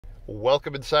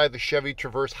Welcome inside the Chevy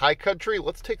Traverse High Country.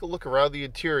 Let's take a look around the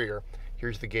interior.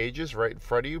 Here's the gauges right in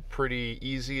front of you. Pretty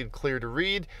easy and clear to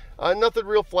read. Nothing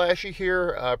real flashy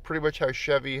here. Pretty much how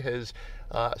Chevy has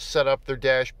set up their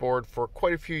dashboard for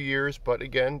quite a few years. But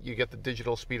again, you get the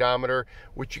digital speedometer,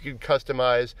 which you can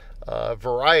customize a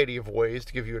variety of ways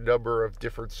to give you a number of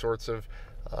different sorts of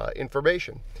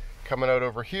information. Coming out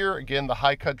over here, again, the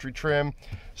high country trim.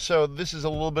 So this is a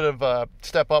little bit of a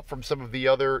step up from some of the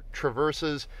other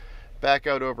Traverses. Back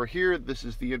out over here, this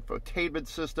is the infotainment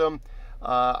system.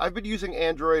 I've been using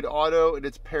Android Auto, and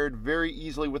it's paired very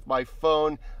easily with my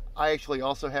phone. I actually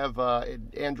also have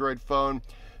an Android phone,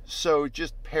 so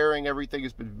just pairing everything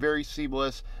has been very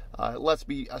seamless. It lets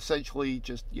me essentially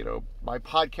just, my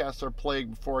podcasts are playing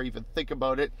before I even think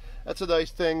about it. That's a nice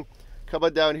thing.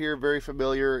 Coming down here, very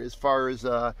familiar as far as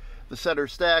the center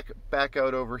stack. Back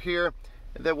out over here,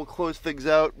 and then we'll close things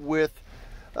out with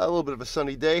a little bit of a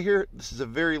sunny day here. This is a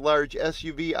very large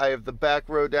SUV. I have the back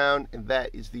row down, and that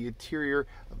is the interior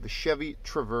of the Chevy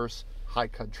Traverse High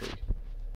Country.